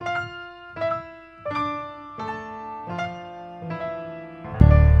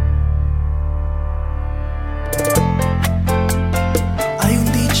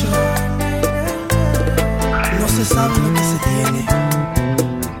sabe lo que se tiene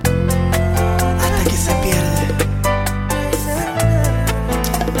hasta que se pierde.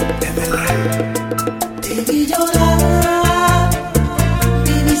 Es verdad. Te vi llorar,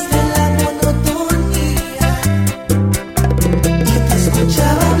 viviste en la monotonía y te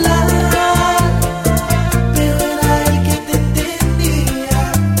escuchaba hablar, pero era el que te entendía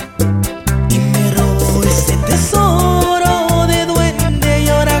y me robó ese tesoro de duende y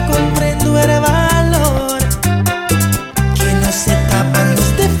ahora comprendo el valor, que no se tapan los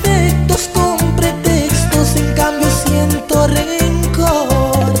defectos con pretextos, en cambio siento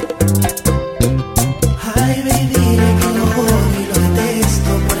rencor. Ay, baby, dile que lo odio y lo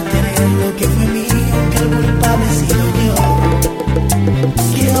detesto por tener lo que fue mío, que el culpable he sido yo,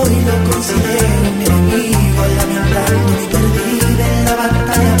 que hoy lo considero mi enemigo, lamentando mi perdida en la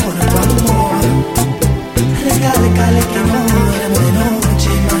batalla por tu amor. Recálcale que no duermo de noche,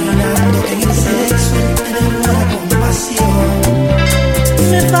 imaginando que en el sexo te devora compasión.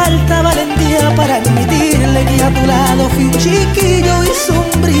 Me falta valentía para admitirle que a tu lado fui un chiquillo y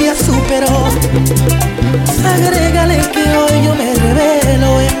sombría superó. Agrégale que hoy yo me revelo,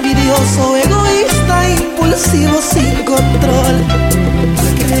 envidioso, egoísta, impulsivo, sin control.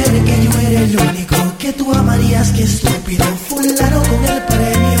 Por creer que yo era el único que tú amarías, que estúpido, fulano con el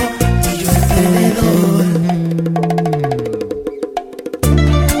premio y yo el perdedor.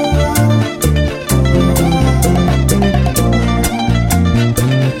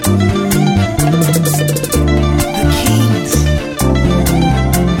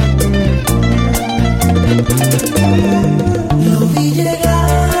 Lo vi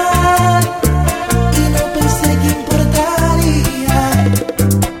llegar y no pensé que importaría,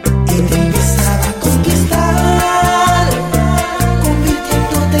 y te empezaba a conquistar,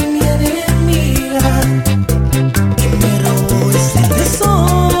 convirtiéndote en mi enemiga, y me robó ese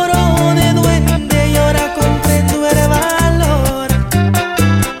tesoro de duende y ahora comprendo el valor,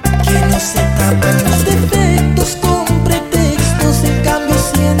 que no se tapan los defectos con pretextos, en cambio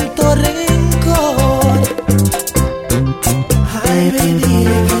siento rencor. Ay, baby,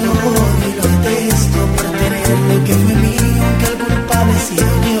 dile que lo odio y lo detesto por tener lo que fue mío, que el culpable he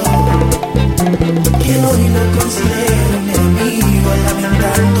sido yo, que hoy lo considero un enemigo,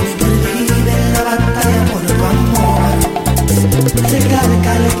 lamentando mi perdida en la batalla por tu amor.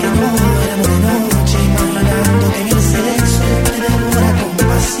 Recálcale que no duermo de noche, imaginando que en el sexo te devora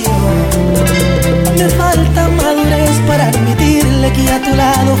compasión. Me falta madurez para admitirle que a tu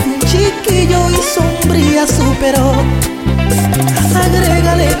lado fui un chiquillo y sombría superó.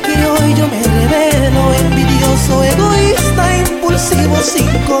 Agrégale que hoy yo me revelo, envidioso, egoísta, impulsivo, sin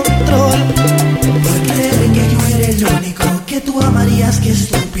control. Por creer que yo era el único que tú amarías, que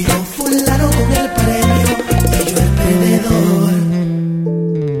estúpido, fulano con el premio y yo el perdedor.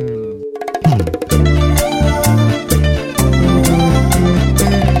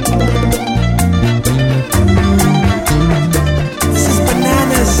 Esas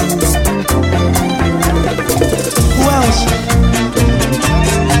bananas. Welsh.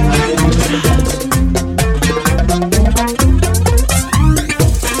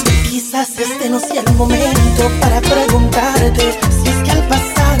 Quizás este no sea el momento para preguntarte si es que al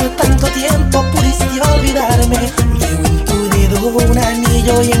pasar tanto tiempo pudiste olvidarme. Veo en tu dedo un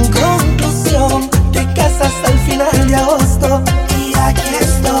anillo y en conclusión te casas al final de agosto y aquí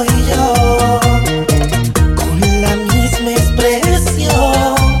estoy yo con la misma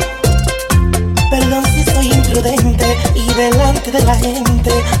expresión. Perdón si soy imprudente y delante de la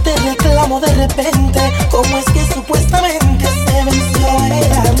gente te reclamo de repente, ¿cómo es que supuestamente se venció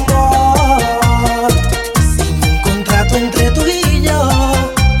el amor? Sin un contrato entre tú y yo,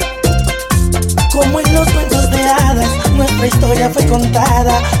 como en los cuentos de hadas, nuestra historia fue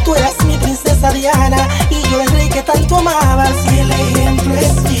contada. Tú eras mi princesa Diana y yo el rey que tanto amabas, y el ejemplo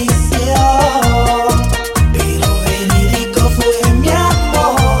es ficción, pero verídico fue mi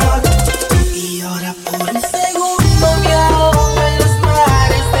amor. Y ahora por un segundo me ahogo en los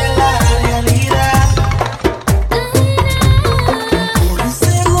mares de la realidad. Por un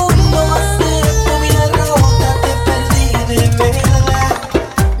segundo acepto mi derrota, te perdí de verdad.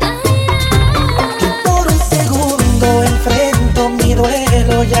 Y por un segundo enfrento mi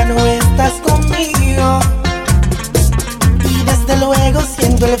duelo, ya no estás conmigo. Y desde luego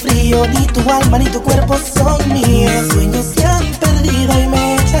siento el frío, ni tu alma ni tu cuerpo son míos. Mis sueños se han perdido y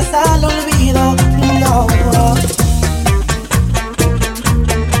me echas al olvido. No.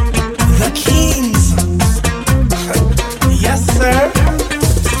 The Kings. Yes, sir.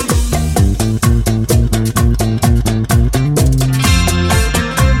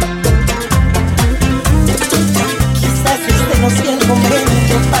 Quizás este no sea el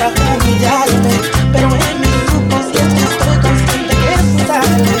momento para humillarme, pero en mis grupos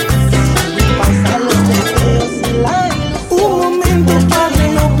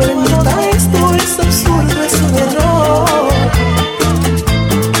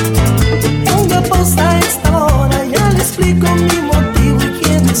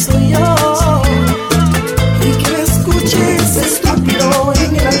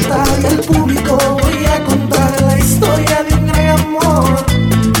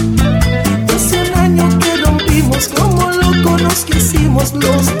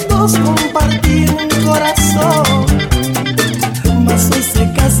los dos compartir un corazón. Mas hoy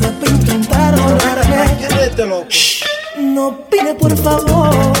se casa para intentar borrarme. No pide por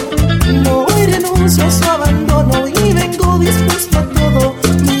favor, no hoy renuncio a su abandono y vengo dispuesto a todo.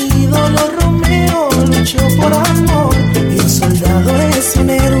 Mi ídolo Romeo luchó por amor y un soldado es un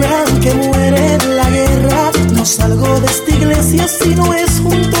héroe aunque muere en la guerra. No salgo de esta iglesia si no es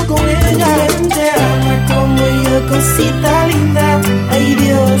junto con ella. Quien te ama como yo, cosita linda. Ay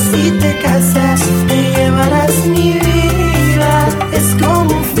Dios, si te casas te llevarás mi vida. Es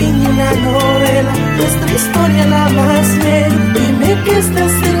como un fin de una novela, nuestra historia la más bella. Dime que esta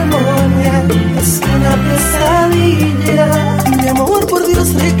ceremonia es una pesadilla. Mi amor, por Dios,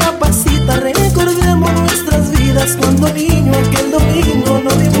 recapacita, recordemos nuestras vidas. Cuando niño aquel domingo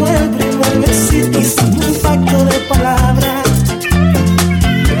no dimos el primer besito y sin un pacto de palabras.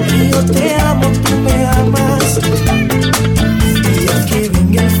 Yo te amo, tú me amas. Y aunque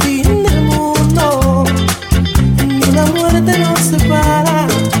venga el fin del mundo, ni la muerte nos separa.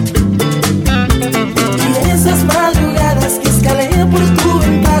 Y esas madrugadas que escalé por tu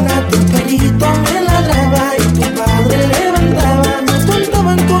ventana, tu perrito me ladraba y tu padre levantaba. Me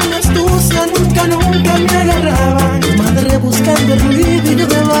contaban con astucia, nunca me agarraban. Tu madre buscando el ruido y yo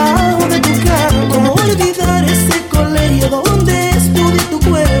debajo de tu cama. ¿Cómo olvidar ese colegio donde estudié tu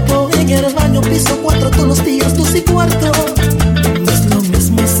cuerpo? En el baño piso 4 todos los días, 2 y cuarto. No es lo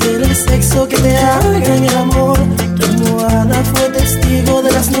mismo hacer el sexo que te hagan el amor. Tu almohada fue testigo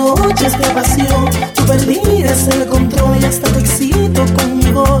de las noches de pasión. Tú perdías el control y hasta te excito con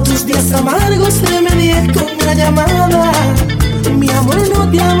mi voz. Tus días amargos se me dieron con una llamada. Mi amor, no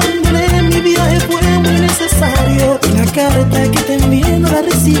te abandoné, mi viaje fue muy necesario. Y la carta que te envié no la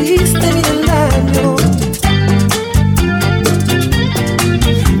recibiste, mira el daño.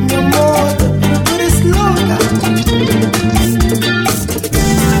 Mi amor, pero tú eres loca.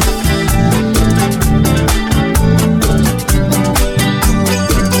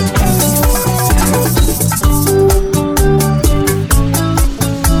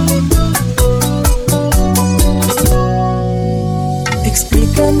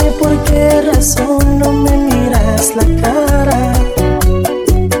 Explícame por qué razón no me miras la cara.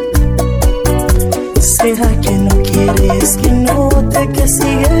 ¿Será que no quieres que note que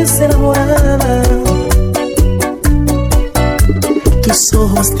sigues enamorada? Tus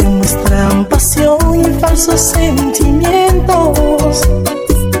ojos te muestran pasión y falsos sentimientos.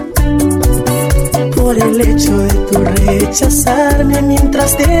 Por el hecho de tu rechazarme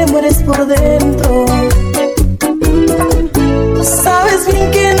mientras te mueres por dentro. Sabes bien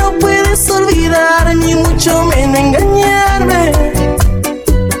que no puedes olvidar, ni mucho menos engañarme.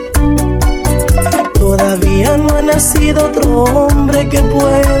 Todavía no ha nacido otro hombre que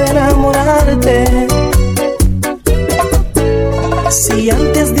pueda enamorarte. Si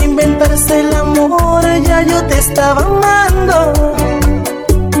antes de inventarse el amor ya yo te estaba amando.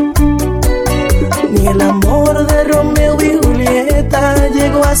 Ni el amor de Romeo y Julieta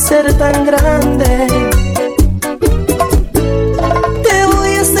llegó a ser tan grande.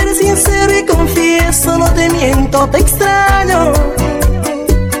 Sincero y confieso, no te miento, te extraño.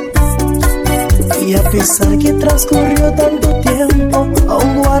 Y a pesar que transcurrió tanto tiempo,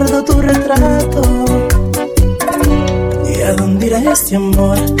 aún guardo tu retrato. ¿Y a dónde irá este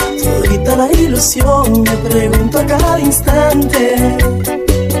amor? Todita la ilusión, me pregunto a cada instante.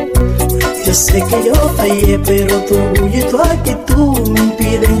 Yo sé que yo fallé, pero tu orgullo y tu actitud me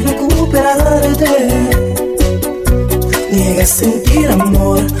impiden recuperarte. Niegas sentir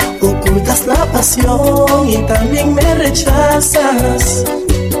amor, ocultas la pasión y también me rechazas.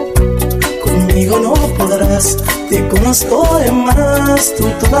 Conmigo no podrás, te conozco de más, tú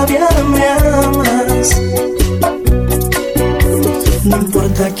todavía me amas. No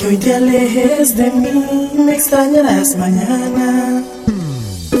importa que hoy te alejes de mí, me extrañarás mañana.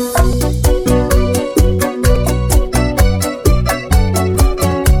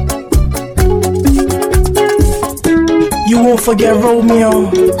 You won't forget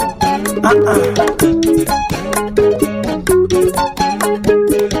Romeo.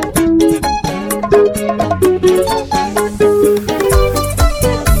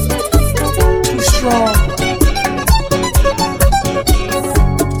 Too strong.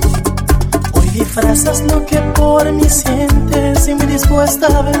 Hoy disfrazas lo que por mí sientes y me dispuesta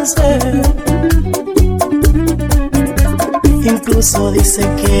a vencer. Incluso dice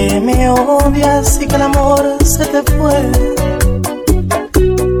que me odias y que el amor se te fue.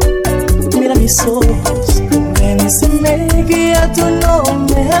 Mira mis ojos, convénceme que ya tú no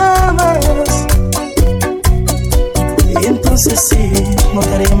me amas. Y entonces sí, no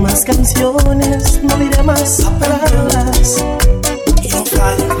haré más canciones, no diré más palabras. Y no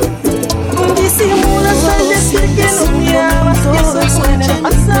fallaré.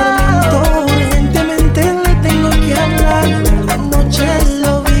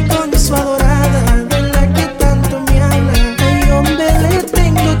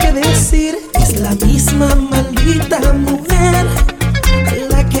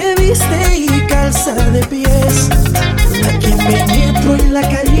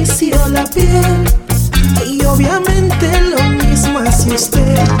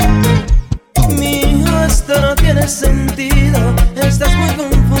 sentido, estás muy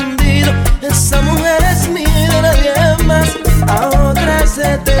confundido. Esa mujer es mía, nadie más. A otra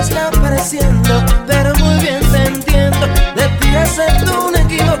se te está pareciendo, pero muy bien te entiendo. De ti acepto una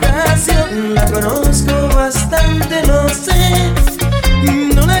equivocación. La conozco bastante, no sé.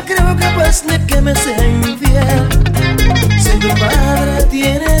 No la creo capaz de que me sea infiel. Soy tu padre,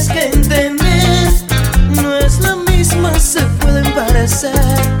 tienes que entender. No es la misma, se pueden parecer.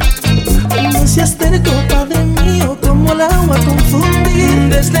 No seas terco, padre mío, como el agua confundir.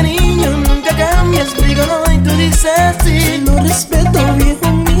 Desde niño nunca cambias, digo no y tú dices sí. Lo respeto, viejo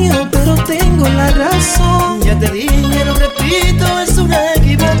mío, pero tengo la razón. Ya te dije, lo repito, es una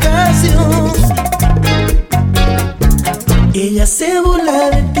equivocación. Ella se burla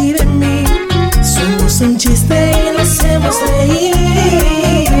de ti y de mí. Somos un chiste y nos hacemos reír.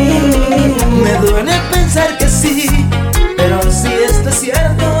 Me duele pensar que sí, pero si esto es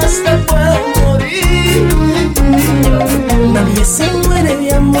cierto, hasta puedo morir. Nadie se muere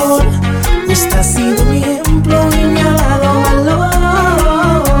de amor. Usted ha sido mi ejemplo y me ha dado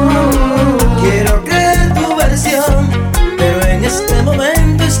valor. Quiero creer tu versión, pero en este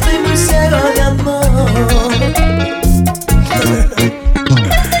momento estoy muy ciego de amor.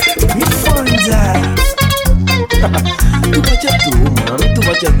 Mi fonda. Tú vaya tú, mami, tú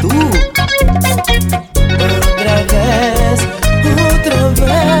vaya tú. Otra vez, otra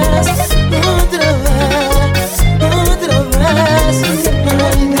vez, otra vez, otra vez.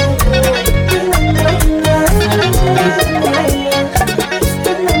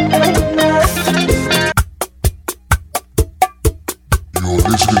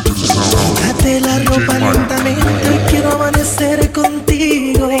 Quítate la ropa lentamente, quiero amanecer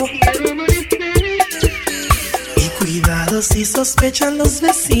contigo. Y cuidado si sospechan los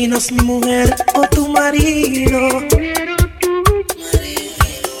vecinos, mi mujer o tu marido.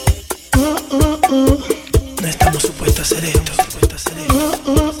 No estamos supuestos a hacer esto.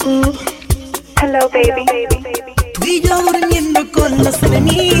 Hello, baby. Tú y yo durmiendo con los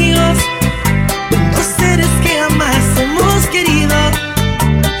enemigos, dos seres que jamás hemos querido.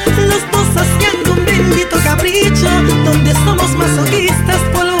 Los dos haciendo un bendito capricho, donde somos masoquistas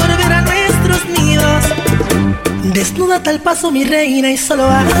por volver a nuestros nidos. Desnúdate al paso, mi reina, y solo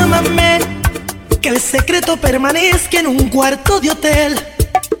ámame. Que el secreto permanezca en un cuarto de hotel.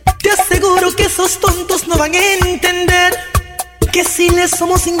 Te aseguro que esos tontos no van a entender que si les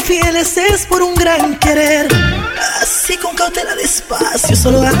somos infieles es por un gran querer. Así con cautela, despacio,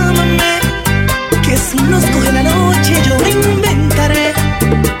 solo ámame. Que si nos coge la noche yo me inventaré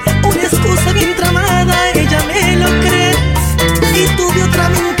una excusa bien tramada, ella me lo cree. Y tuve otra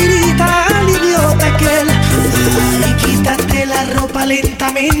mentirita al idiota aquel. Ay, quítate la ropa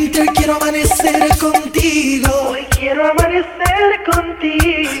lentamente, hoy quiero amanecer contigo. Hoy quiero amanecer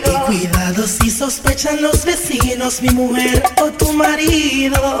contigo. Y cuidado si sospechan los vecinos, mi mujer o tu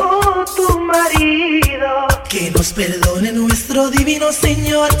marido. Oh, tu marido. Que nos perdone nuestro divino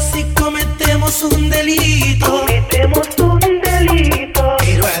Señor si cometemos un delito. Cometemos un delito.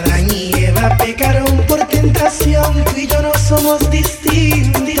 Pero Adán y Eva pecaron por tentación, tú y yo no somos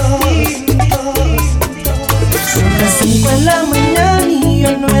distintos. Son las 5 de la mañana y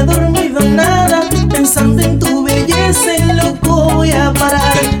yo no he dormido nada. Pensando en tu belleza, en loco voy a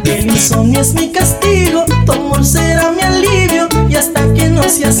parar. El insomnio es mi castigo, tu amor será mi alivio. Y hasta que no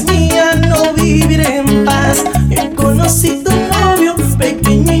seas mía, no viviré en paz. Yo conocí tu novio,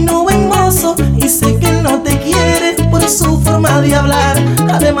 pequeño y no buen mozo, y sé que él no te quiere por su forma de hablar.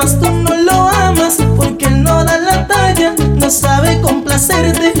 Además tú no lo amas porque él no da la talla. No sabe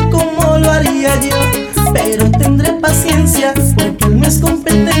complacerte como lo haría yo. Pero tendré paciencia porque él no es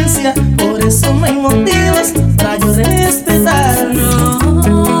competencia. Por eso no hay motivos para yo respetarlo.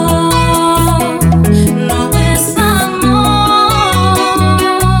 No es amor,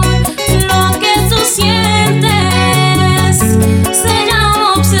 lo que tú sientes se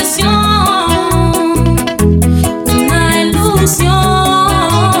llama obsesión, una ilusión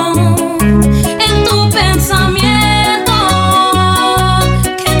en tu pensamiento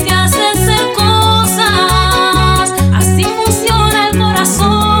que te hace hacer cosas, así funciona el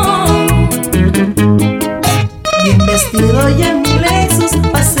corazón. Bien vestido y en Lexus,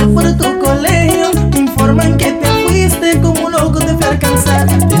 pasé por tu colegio. Me informan que te fuiste como un loco, te fui a alcanzar.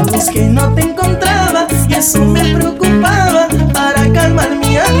 Te busqué y no te encontraba y eso me preocupaba. Para calmar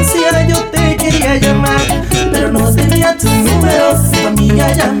mi ansia yo te quería llamar, pero no tenía tu número. Tu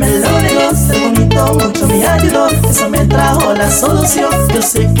amiga ya me lo negó. Ser bonito mucho me ayudó, eso me trajo la solución. Yo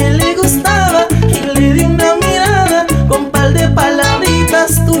sé que le gustaba y le di una mirada. Con par de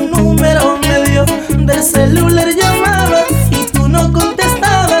palabritas tu número me dio. Del celular llamaba y tú no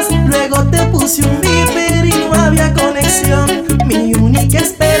contestabas. Luego te puse un beeper y no había conexión.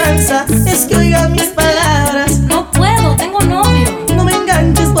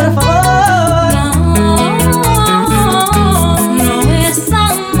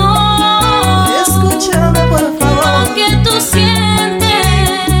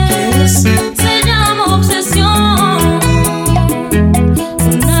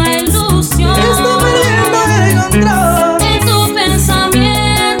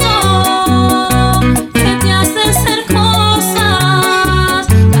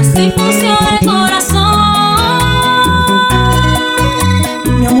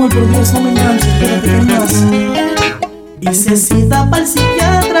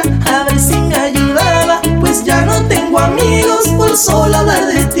 a ver si me ayudaba, pues ya no tengo amigos por solo hablar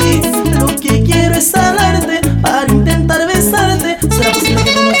de ti. Lo que quiero es hablarte para intentar besarte. ¿Será posible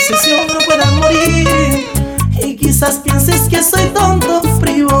que de una obsesión no pueda morir? Y quizás pienses que soy tonto,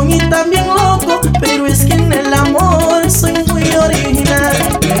 bribón y también loco, pero es que en el amor soy muy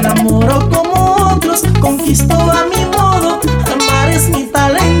original. Me enamoro como otros, conquisto a mi modo. Amar es mi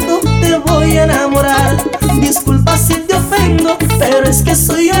talento, te voy a enamorar. Disculpa si te ofendo, pero es que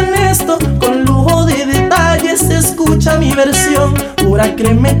soy honesto. Con lujo de detalles, escucha mi versión. Pura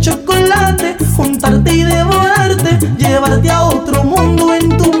crema y chocolate, juntarte y devorarte, llevarte a otro mundo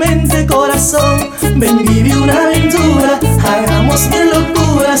en tu mente, corazón. Ven, vive una aventura, hagamos mil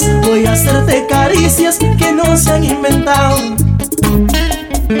locuras. Voy a hacerte caricias que no se han inventado.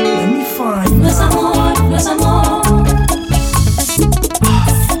 Let me find. No es amor, no es amor.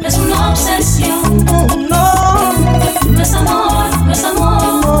 Es una obsesión. Oh, no. No es amor, no es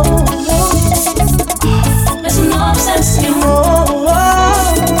amor. Es una obsesión. Oh, oh.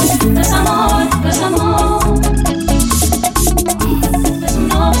 No es amor, no es amor. Es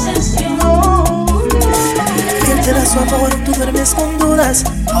una obsesión. Quien te da su amor, tú duermes con dudas.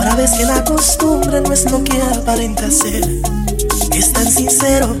 Ahora ves que la costumbre no es lo que aparenta ser. Es tan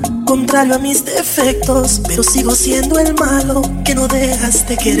sincero, contrario a mis defectos, pero sigo siendo el malo que no dejas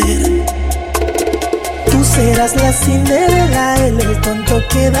de querer. Tú serás la Cinderela, él el tonto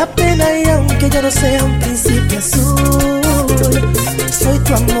que da pena, y aunque yo no sea un príncipe azul, soy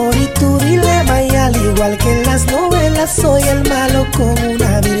tu amor y tu dilema, y al igual que en las novelas soy el malo con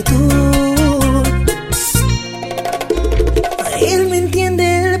una virtud. Él me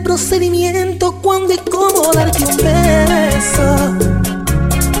entiende el procedimiento, cuándo y cómo darte un beso.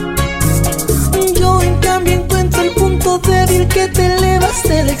 Yo en cambio encuentro el punto débil que te elevas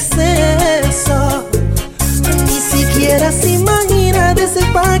del exceso. Ni siquiera se imagina de ese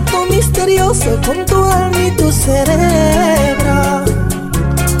pacto misterioso con tu alma y tu cerebro.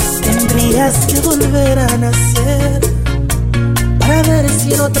 Tendrías que volver a nacer para ver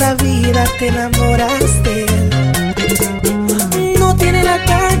si en otra vida te enamoras de él. No tiene la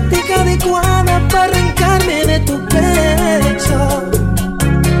táctica adecuada para arrancarme de tu pecho.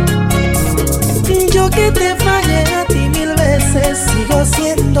 Yo que te fallé a ti mil veces, sigo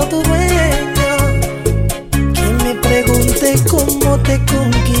siendo tu dueño. Que me pregunte cómo te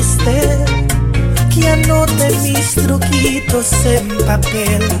conquisté, que anote mis truquitos en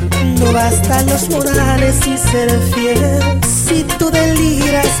papel. No bastan los morales y ser fiel, si tú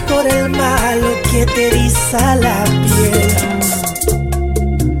deliras por el malo que te eriza la piel.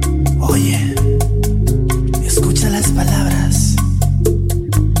 Oye, escucha las palabras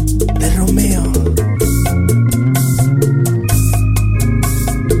de Romeo.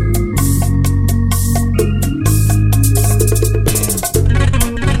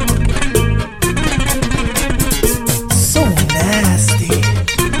 So nasty.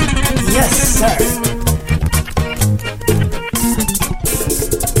 Yes, sir.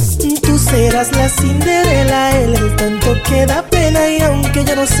 Tú serás la Cinderela, él el tonto que da pena, y aunque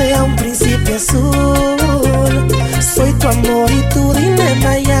yo no sea un príncipe azul, soy tu amor y tu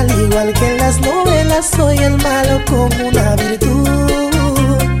dilema, y al igual que en las novelas soy el malo con una virtud.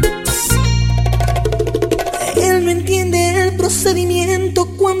 Él me entiende el procedimiento,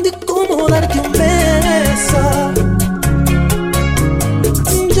 cuándo y cómo darte un beso.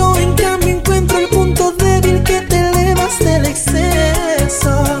 Yo en cambio encuentro el punto débil que te elevas del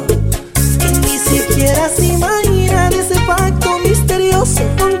exceso. Y ni siquiera se imagina de ese pacto misterioso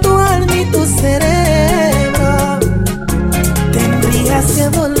con tu alma y tu cerebro. Tendrías que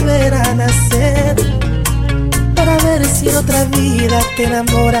volver a nacer para ver si en otra vida te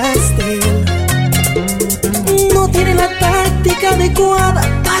enamoras de él. No tiene la táctica adecuada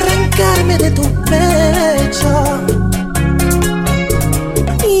para arrancarme de tu pecho.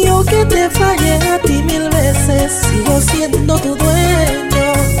 Yo que te fallé a ti mil veces, sigo siendo tu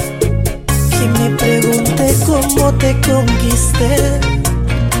dueño. Que me pregunte cómo te conquisté,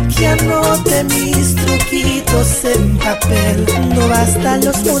 que anote mis truquitos en papel. No bastan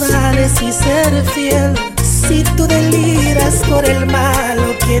los modales y ser fiel, si tú deliras por el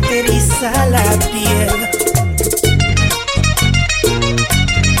malo que te eriza la piel.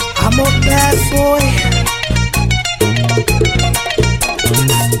 I'm a bad boy,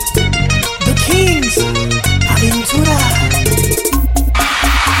 The Kings, Aventura.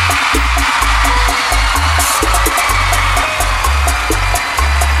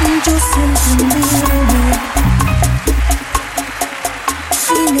 Yo siento hundirme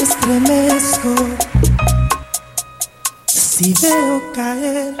y me estremezco si veo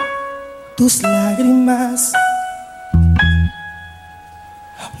caer tus lágrimas.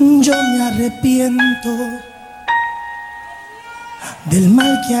 Yo me arrepiento del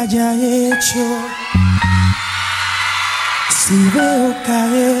mal que haya hecho. Si veo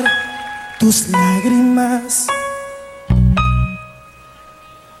caer tus lágrimas,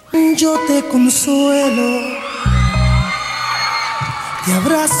 yo te consuelo, te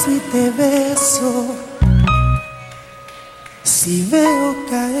abrazo y te beso. Si veo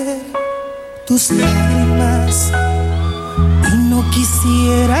caer tus lágrimas, y no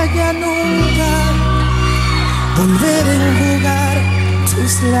quisiera ya nunca volver a enjugar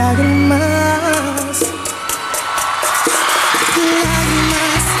tus lágrimas.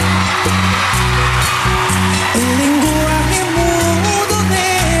 Lágrimas, el lenguaje mudo de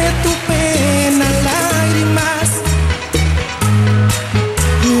tu pena. Lágrimas,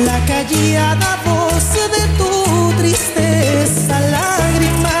 la callada voz de tu tristeza.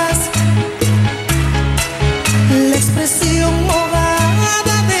 Lágrimas, la expresión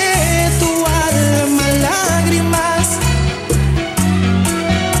mojada de tu alma. Lágrimas,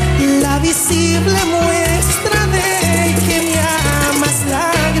 la visible muestra de que me amas.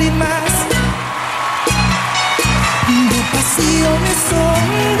 Lágrimas, de pasiones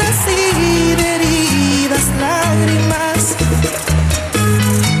hondas y de heridas. Lágrimas,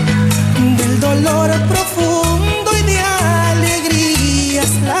 del dolor profundo y de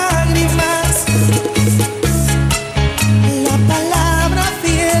alegrías. Lágrimas, la palabra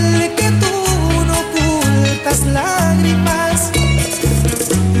fiel que tú no ocultas. Lágrimas,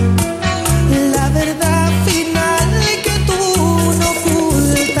 la verdad final que tú no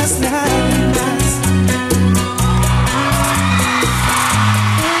ocultas. Lágrimas,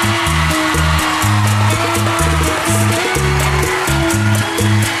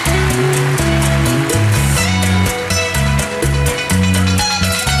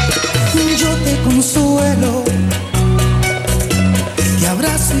 yo te consuelo, te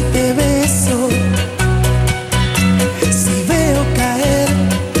abrazo y te beso. Si veo caer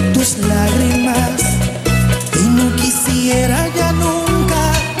tus lágrimas, y no quisiera ya nunca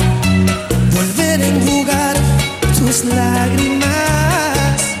volver a enjugar tus lágrimas.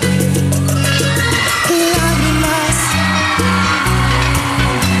 Lágrimas,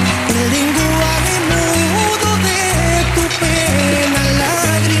 el lenguaje mudo de tu pena.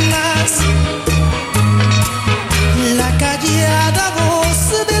 Lágrimas, la callada voz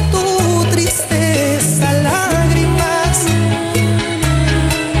de tu tristeza. Lágrimas,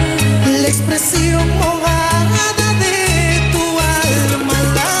 la expresión mojada de tu alma.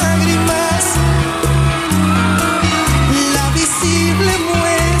 Lágrimas, la visible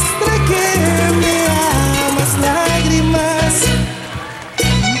muestra que me amas. Lágrimas,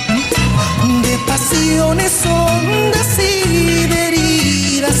 de pasiones hondas y de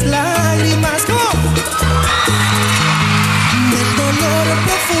heridas. Lágrimas, del dolor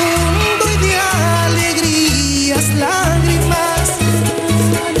profundo y de alegrías. Lágrimas,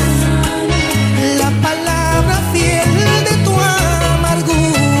 la palabra fiel de tu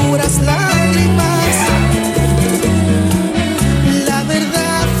amarguras. Lágrimas, la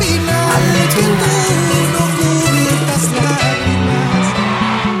verdad final que tú no ocultas. Lágrimas.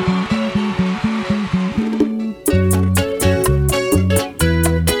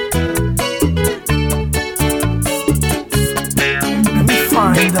 Let me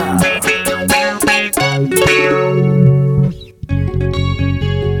find out.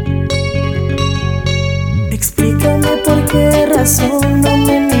 Explícame por qué razón no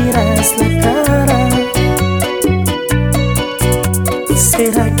me miras la cara.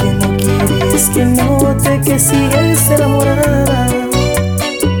 ¿Será que no quieres que note que sigues enamorada?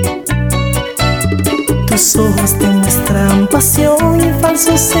 Tus ojos te muestran pasión y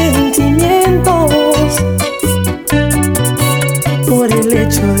falsos sentimientos. Por el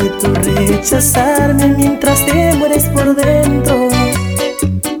hecho de tu rechazarme mientras te mueres por dentro.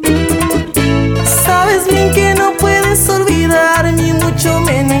 Sabes bien que no puedes olvidarme y mucho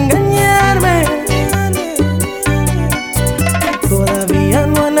menos engañarme. Todavía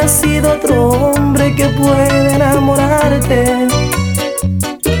no ha nacido otro hombre que pueda enamorarte.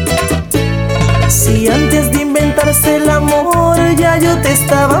 Si antes de inventarse el amor ya yo te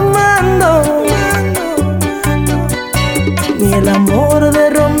estaba amando, ni el amor de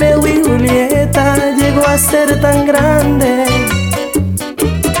Romeo y Julieta llegó a ser tan grande.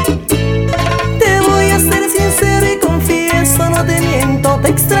 Te voy a ser sincero y confieso, no te miento, te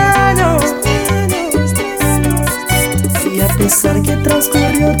extraño. Y a pesar que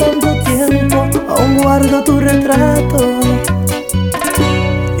transcurrió tanto tiempo, aún guardo tu retrato.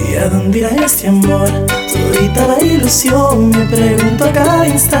 ¿Y a dónde irá este amor? Todita la ilusión, me pregunto a cada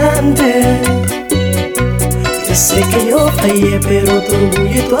instante. Yo sé que yo fallé, pero tu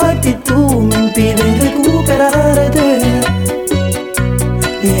orgullo y tu actitud me impiden recuperarte.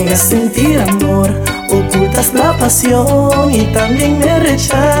 Niegas sentir amor, ocultas la pasión y también me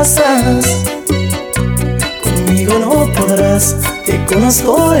rechazas. Conmigo no podrás, te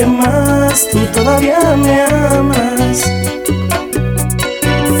conozco de más, tú todavía me amas.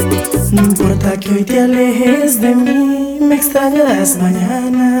 No importa que hoy te alejes de mí, me extrañarás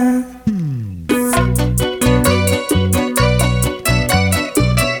mañana.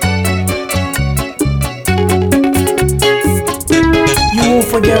 You won't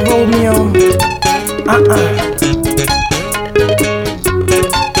forget Romeo.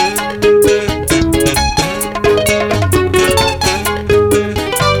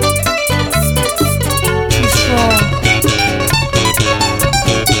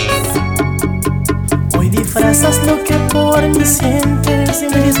 Hoy disfrazas lo que por mí sientes y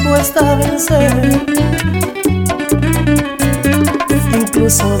me dispuesta a vencer.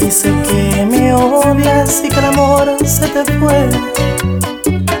 Incluso dice que me odias y que el amor se te fue.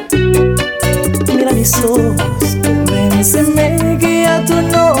 Mira mis ojos, convénceme que ya tú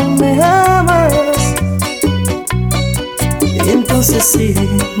no me amas. Y entonces sí,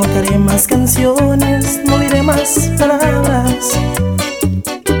 no te haré más canciones, no diré más palabras.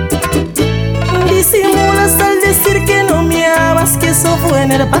 Disimulas al decir que no me amas, que eso fue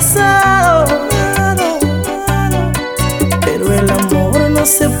en el pasado. Pero el amor no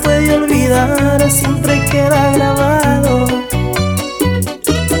se puede olvidar, siempre queda grabado.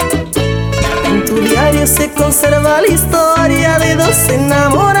 En tu diario se conserva la historia de dos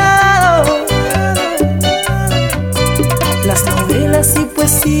enamorados. Las novelas y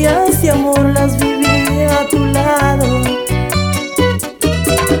poesías de amor las viví a tu lado.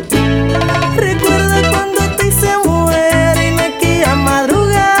 Recuerda cuando te hice mujer en aquella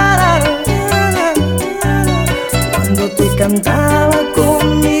madrugada, cuando te cantaba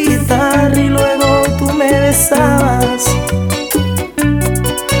con mi guitarra y luego tú me besabas.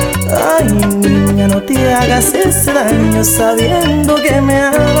 Ay, niña, no te hagas ese daño sabiendo que me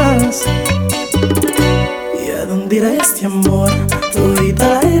amas. ¿Y a dónde irá este amor?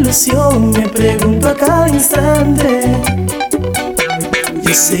 Todita la ilusión, me pregunto a cada instante.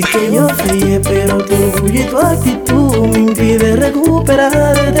 Yo sé que yo fallé, pero tu orgullo y tu actitud me impide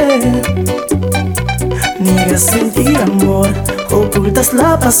recuperarte. Niegas sentir amor, ocultas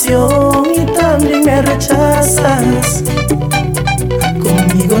la pasión y también me rechazas.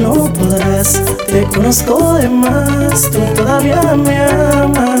 Conmigo no podrás, te conozco de más, tú todavía me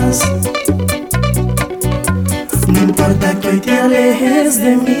amas. No importa que hoy te alejes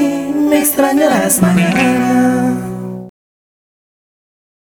de mí, me extrañarás mañana.